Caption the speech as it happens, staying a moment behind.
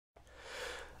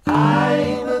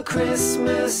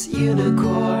Christmas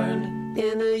unicorn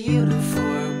in a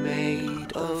uniform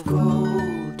made of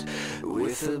gold,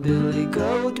 with a billy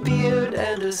goat beard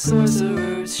and a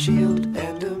sorcerer's shield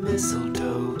and a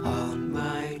mistletoe on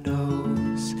my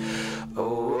nose.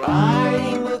 Oh,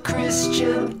 I'm a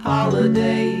Christian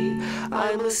holiday,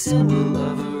 I'm a symbol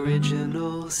of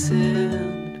original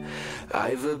sin.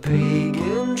 I've a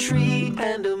pagan tree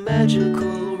and a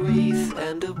magical wreath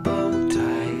and a bow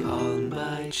tie on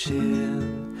my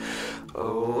chin.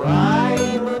 Oh,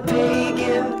 I'm a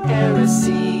pagan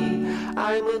heresy,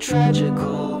 I'm a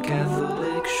tragical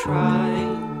Catholic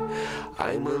shrine.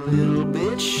 I'm a little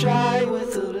bit shy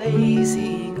with a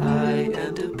lazy eye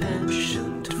and a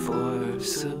penchant for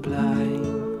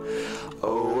sublime.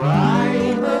 Oh,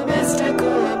 I'm a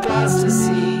mystical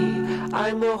apostasy,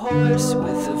 I'm a horse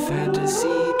with a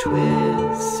fantasy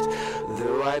twist.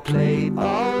 Though I play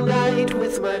all night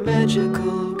with my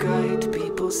magical kite,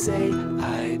 people say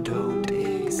I don't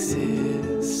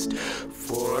exist.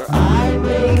 For I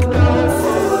make no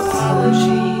full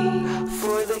apology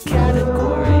for the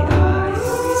category I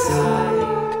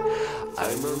reside.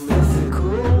 I'm a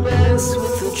mythical mess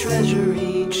with a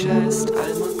treasury chest,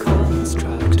 I'm a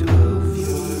construct of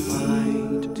your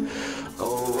mind.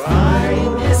 Oh,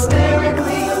 I'm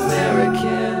hysterically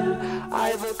American,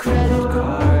 I've a credit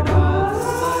card on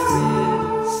my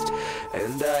wrist,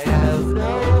 and I have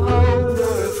no home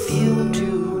nor a field to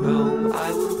roam,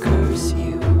 I will curse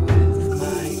you with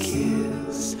my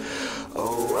kiss.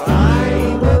 Oh,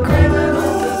 I'm a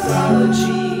criminal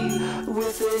pathology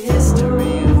with a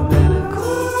history of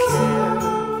medical care.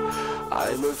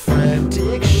 I'm a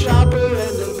frantic shopper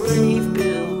and a brave